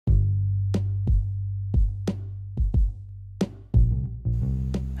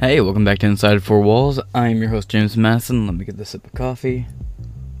Hey, welcome back to Inside Four Walls. I'm your host, James Masson. Let me get this sip of coffee.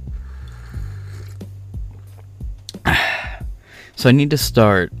 So I need to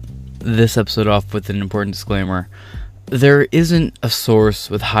start this episode off with an important disclaimer. There isn't a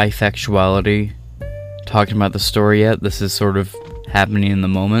source with high factuality talking about the story yet. This is sort of happening in the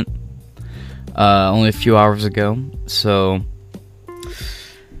moment. Only a few hours ago. So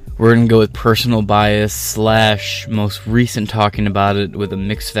we're going to go with personal bias / most recent talking about it with a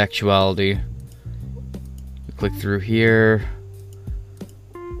mixed factuality. Click through here.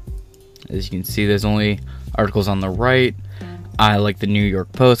 As you can see, there's only articles on the right. I like the New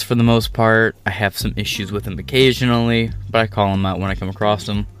York Post for the most part. I have some issues with them occasionally, but I call them out when I come across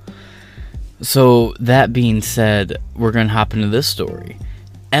them. So, that being said, we're going to hop into this story.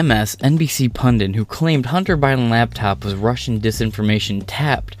 MSNBC pundit who claimed Hunter Biden laptop was Russian disinformation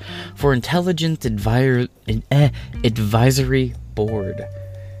tapped for intelligence advisory board.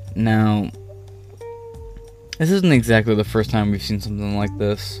 Now, this isn't exactly the first time we've seen something like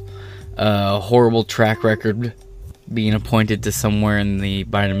this. A horrible track record being appointed to somewhere in the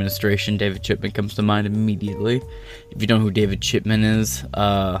Biden administration. David Chipman comes to mind immediately. If you don't know who David Chipman is,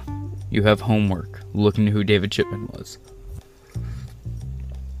 you have homework. Look into who David Chipman was.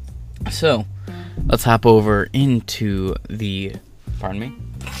 So, let's hop over into the,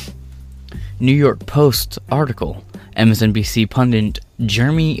 New York Post article. MSNBC pundit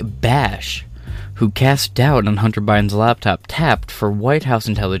Jeremy Bash, who cast doubt on Hunter Biden's laptop, tapped for White House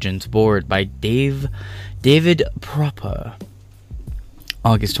Intelligence Board by David Propa,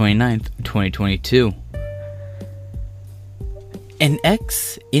 August 29th, 2022. An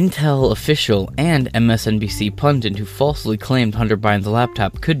ex-Intel official and MSNBC pundit who falsely claimed Hunter Biden's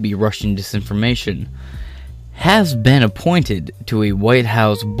laptop could be Russian disinformation has been appointed to a White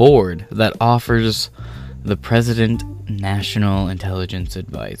House board that offers the president national intelligence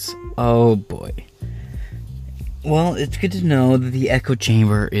advice. Oh boy. Well, it's good to know that the echo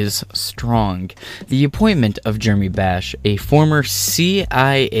chamber is strong. The appointment of Jeremy Bash, a former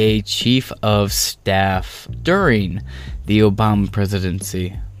CIA chief of staff during the Obama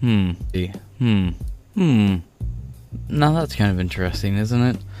presidency. Now that's kind of interesting, isn't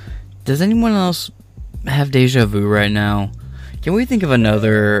it? Does anyone else have deja vu right now? Can we think of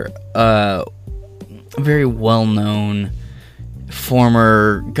another very well-known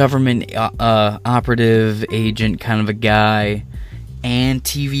former government operative agent kind of a guy and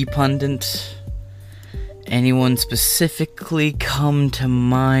TV pundit? Anyone specifically come to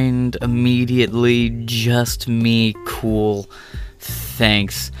mind immediately? Just me. Cool.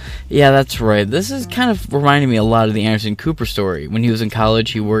 Thanks. Yeah, that's right. This is kind of reminding me a lot of the Anderson Cooper story. When he was in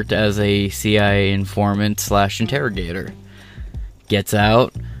college, he worked as a CIA informant / interrogator. Gets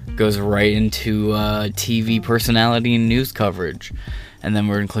out, goes right into TV personality and news coverage. And then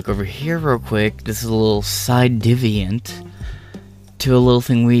we're going to click over here real quick. This is a little side deviant to a little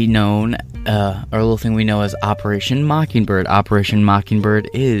thing we know as Operation Mockingbird. Operation Mockingbird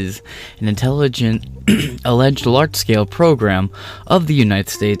is an intelligent, alleged large-scale program of the United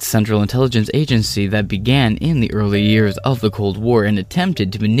States Central Intelligence Agency that began in the early years of the Cold War and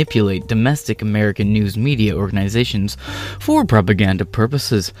attempted to manipulate domestic American news media organizations for propaganda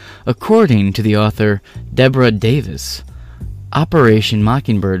purposes, according to the author Deborah Davis. Operation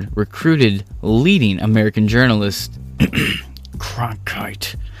Mockingbird recruited leading American journalist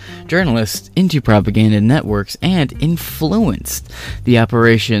Cronkite journalists into propaganda networks and influenced the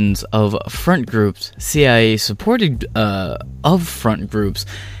operations of front groups. CIA supported of front groups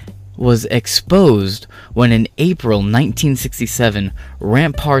was exposed when in April 1967,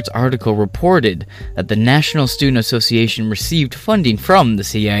 Rampart's article reported that the National Student Association received funding from the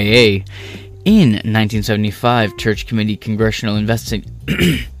CIA. In 1975, Church Committee congressional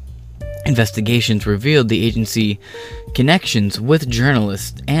investigations revealed the agency connections with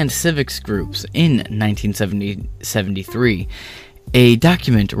journalists and civics groups. In 1973, a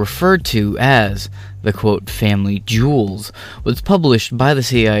document referred to as the, quote, Family Jewels was published by the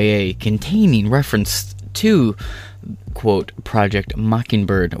CIA containing reference to, quote, Project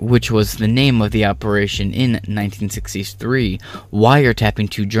Mockingbird, which was the name of the operation in 1963, wiretapping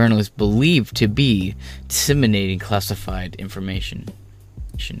two journalists believed to be disseminating classified information.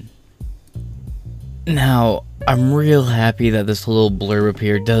 Now, I'm real happy that this little blurb up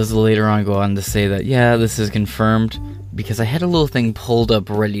here does later on go on to say that, yeah, this is confirmed, because I had a little thing pulled up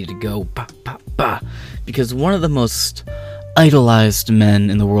ready to go, because one of the most idolized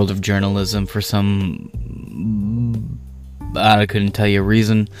men in the world of journalism for some, I couldn't tell you a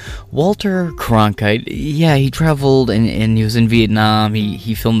reason, Walter Cronkite, yeah, he traveled and he was in Vietnam,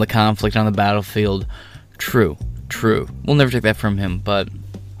 he filmed the conflict on the battlefield. True. We'll never take that from him, but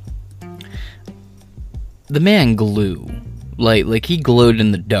the man glue. Like he glowed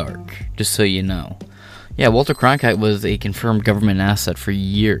in the dark, just so you know. Yeah, Walter Cronkite was a confirmed government asset for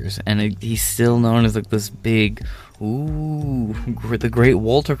years, and he's still known as like this big, the great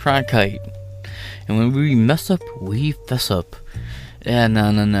Walter Cronkite. And when we mess up, we fess up. Yeah,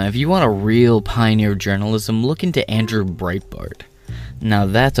 no. If you want a real pioneer of journalism, look into Andrew Breitbart. Now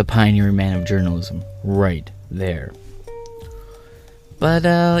that's a pioneering man of journalism, right there. But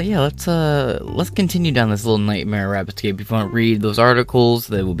yeah, let's continue down this little nightmare rabbit escape. If you want to read those articles,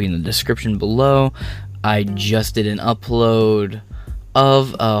 they will be in the description below. I just did an upload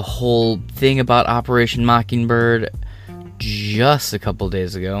of a whole thing about Operation Mockingbird just a couple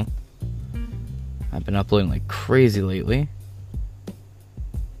days ago. I've been uploading like crazy lately.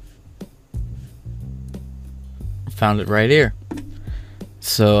 Found it right here.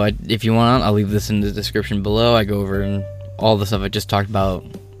 So if you want, I'll leave this in the description below. I go over all the stuff I just talked about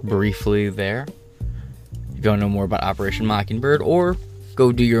briefly there. If you want to know more about Operation Mockingbird, or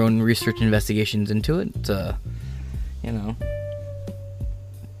go do your own research and investigations into it. It's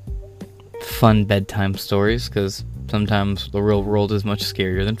fun bedtime stories, because sometimes the real world is much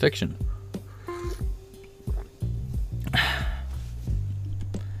scarier than fiction.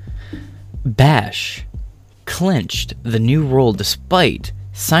 Bash clinched the new role despite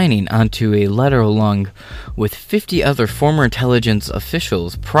signing onto a letter along with 50 other former intelligence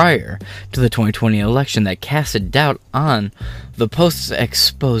officials prior to the 2020 election that casted doubt on the Post's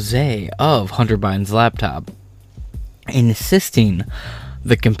expose of Hunter Biden's laptop, insisting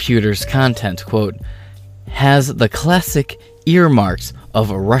the computer's content, quote, has the classic earmarks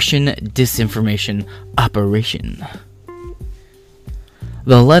of a Russian disinformation operation.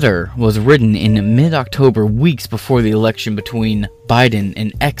 The letter was written in mid-October, weeks before the election between Biden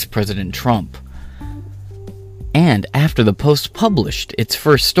and ex-President Trump, and after the Post published its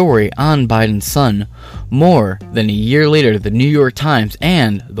first story on Biden's son. More than a year later, the New York Times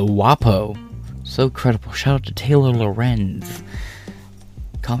and the WAPO, so credible, shout out to Taylor Lorenz,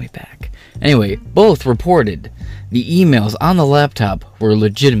 call me back, anyway, both reported the emails on the laptop were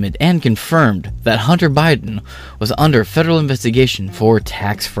legitimate and confirmed that Hunter Biden was under federal investigation for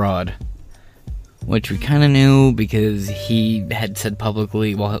tax fraud. Which we kind of knew because he had said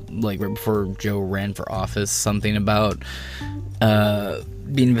publicly, right before Joe ran for office, something about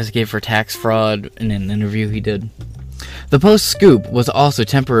being investigated for tax fraud in an interview he did. The Post scoop was also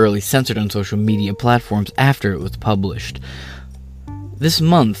temporarily censored on social media platforms after it was published. This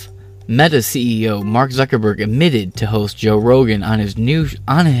month, Meta CEO Mark Zuckerberg admitted to host Joe Rogan on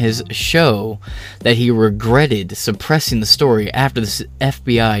his show that he regretted suppressing the story after the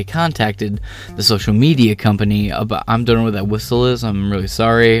FBI contacted the social media company about. I don't know what that whistle is. I'm really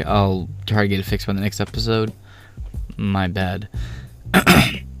sorry. I'll try to get it fixed by the next episode. My bad.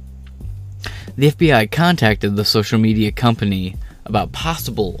 The FBI contacted the social media company about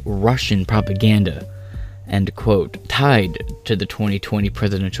possible Russian propaganda, end quote, tied to the 2020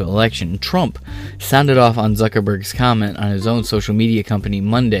 presidential election. Trump sounded off on Zuckerberg's comment on his own social media company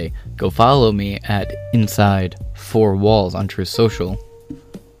Monday. Go follow me at Inside Four Walls on Truth Social.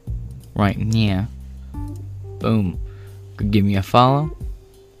 Right, yeah. Boom. Could give me a follow,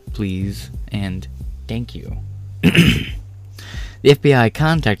 please, and thank you. The FBI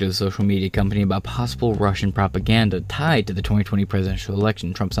contacted the social media company about possible Russian propaganda tied to the 2020 presidential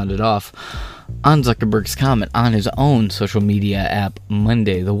election. Trump sounded off on Zuckerberg's comment on his own social media app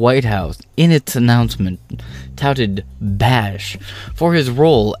Monday. The White House, in its announcement, touted Bash for his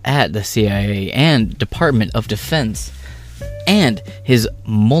role at the CIA and Department of Defense and his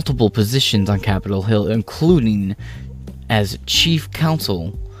multiple positions on Capitol Hill, including as chief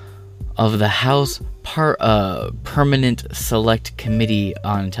counsel of the House Permanent Select Committee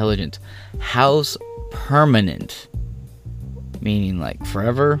on Intelligence. House Permanent, meaning like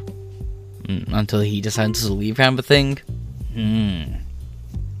forever, until he decides to leave, kind of a thing.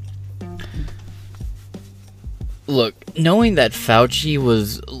 Look, knowing that Fauci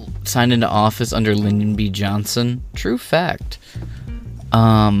was signed into office under Lyndon B. Johnson, true fact.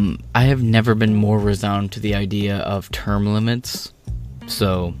 I have never been more resounded to the idea of term limits.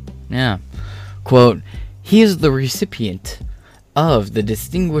 So, yeah. Quote, he is the recipient of the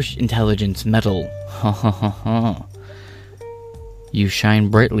Distinguished Intelligence Medal. Ha ha ha ha. You shine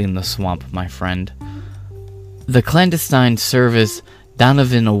brightly in the swamp, my friend. The Clandestine Service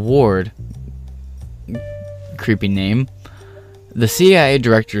Donovan Award, creepy name, the CIA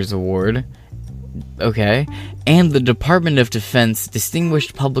Director's Award, okay, and the Department of Defense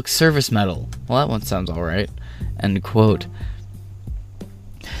Distinguished Public Service Medal. Well, that one sounds alright. End quote.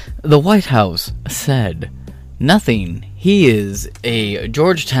 The White House said noting he is a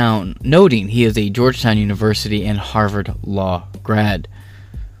Georgetown University and Harvard Law grad.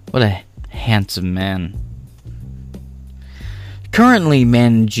 What a handsome man. Currently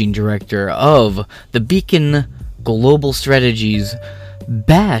managing director of the Beacon Global Strategies,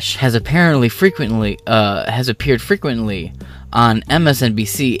 Bash has appeared frequently on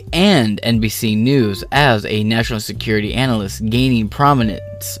MSNBC and NBC News as a national security analyst, gaining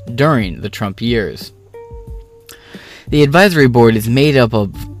prominence during the Trump years. The advisory board is made up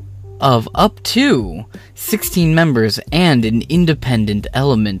of up to 16 members and an independent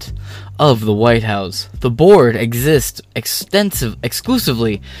element of the White House. The board exists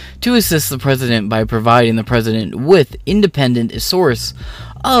exclusively to assist the president by providing the president with independent source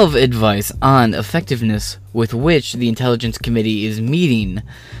of advice on effectiveness with which the Intelligence Committee is meeting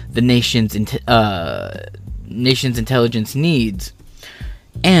the nation's intelligence needs,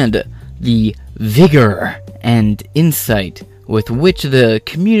 and the vigor and insight with which the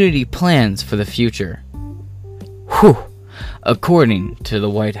community plans for the future. Whew. According to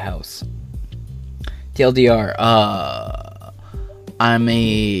the White House. TLDR, I'm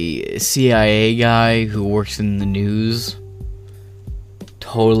a CIA guy who works in the news.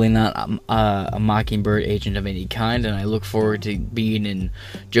 Totally not a Mockingbird agent of any kind, and I look forward to being in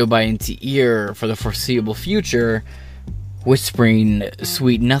Joe Biden's ear for the foreseeable future, whispering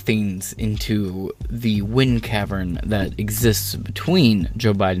sweet nothings into the wind cavern that exists between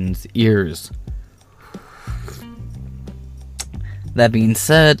Joe Biden's ears. That being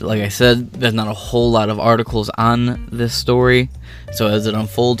said, like I said, there's not a whole lot of articles on this story, so as it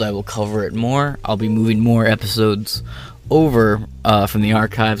unfolds, I will cover it more. I'll be moving more episodes over from the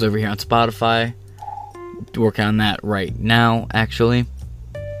archives over here on Spotify. Working on that right now, actually.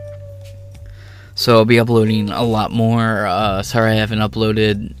 So I'll be uploading a lot more. Sorry I didn't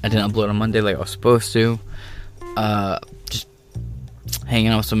upload on Monday like I was supposed to. Just hanging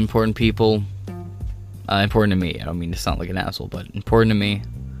out with some important people. Important to me. I don't mean to sound like an asshole, but important to me.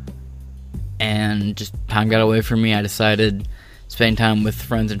 And just time got away from me. I decided spending time with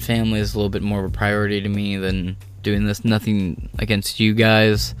friends and family is a little bit more of a priority to me than doing this. Nothing against you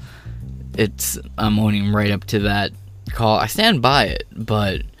guys. I'm owning right up to that call. I stand by it,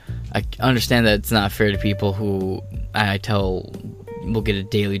 but I understand that it's not fair to people who I tell will get a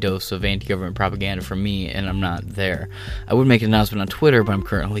daily dose of anti-government propaganda from me, and I'm not there. I would make an announcement on Twitter, but I'm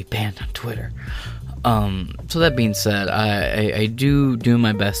currently banned on Twitter. So that being said, I do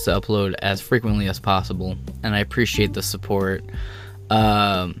my best to upload as frequently as possible, and I appreciate the support.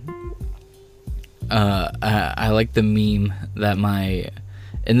 I like the meme that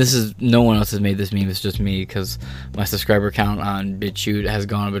and this is, no one else has made this meme, it's just me, because my subscriber count on BitChute has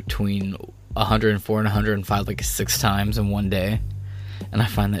gone between 104 and 105 like 6 times in one day, and I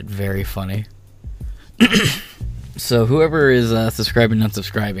find that very funny. So whoever is subscribing and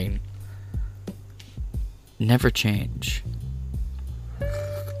unsubscribing, never change.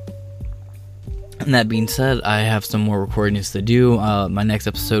 And that being said, I have some more recordings to do. My next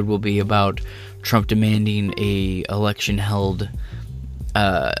episode will be about Trump demanding a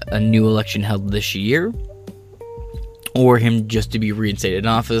new election held this year, or him just to be reinstated in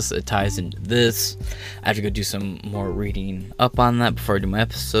office. It ties into this. I have to go do some more reading up on that before I do my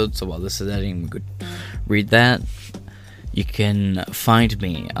episode, so while this is editing, we could read that. You can find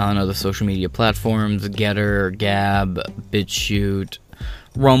me on other social media platforms: Getter, Gab, BitChute,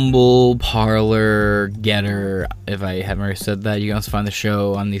 Rumble, Parler, Getter. If I haven't already said that, you can also find the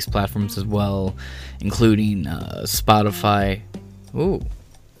show on these platforms as well, including Spotify,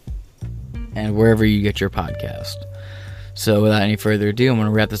 and wherever you get your podcast. So without any further ado, I'm going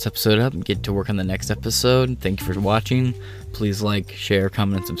to wrap this episode up and get to work on the next episode. Thank you for watching. Please like, share,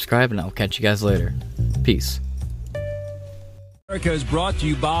 comment, and subscribe, and I'll catch you guys later. Peace. America is brought to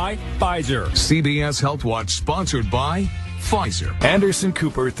you by Pfizer. CBS Health Watch sponsored by Pfizer. Anderson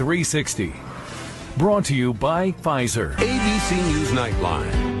Cooper 360. Brought to you by Pfizer. ABC News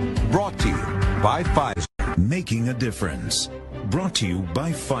Nightline. Brought to you by Pfizer. Making a difference. Brought to you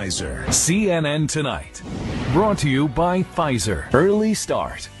by Pfizer. CNN Tonight. Brought to you by Pfizer. Early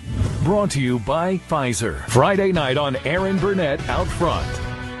Start. Brought to you by Pfizer. Friday night on Aaron Burnett Out Front.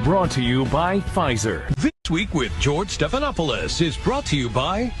 Brought to you by Pfizer. This Week with George Stephanopoulos is brought to you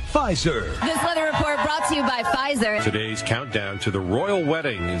by Pfizer. This weather report brought to you by Pfizer. Today's countdown to the royal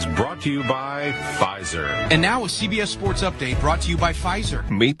wedding is brought to you by Pfizer. And now a CBS Sports Update brought to you by Pfizer.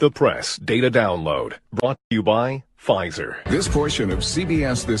 Meet the Press Data Download brought to you by Pfizer. This portion of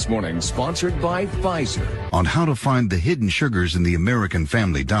CBS This Morning sponsored by Pfizer. On how to find the hidden sugars in the American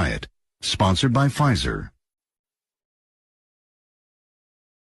family diet, sponsored by Pfizer.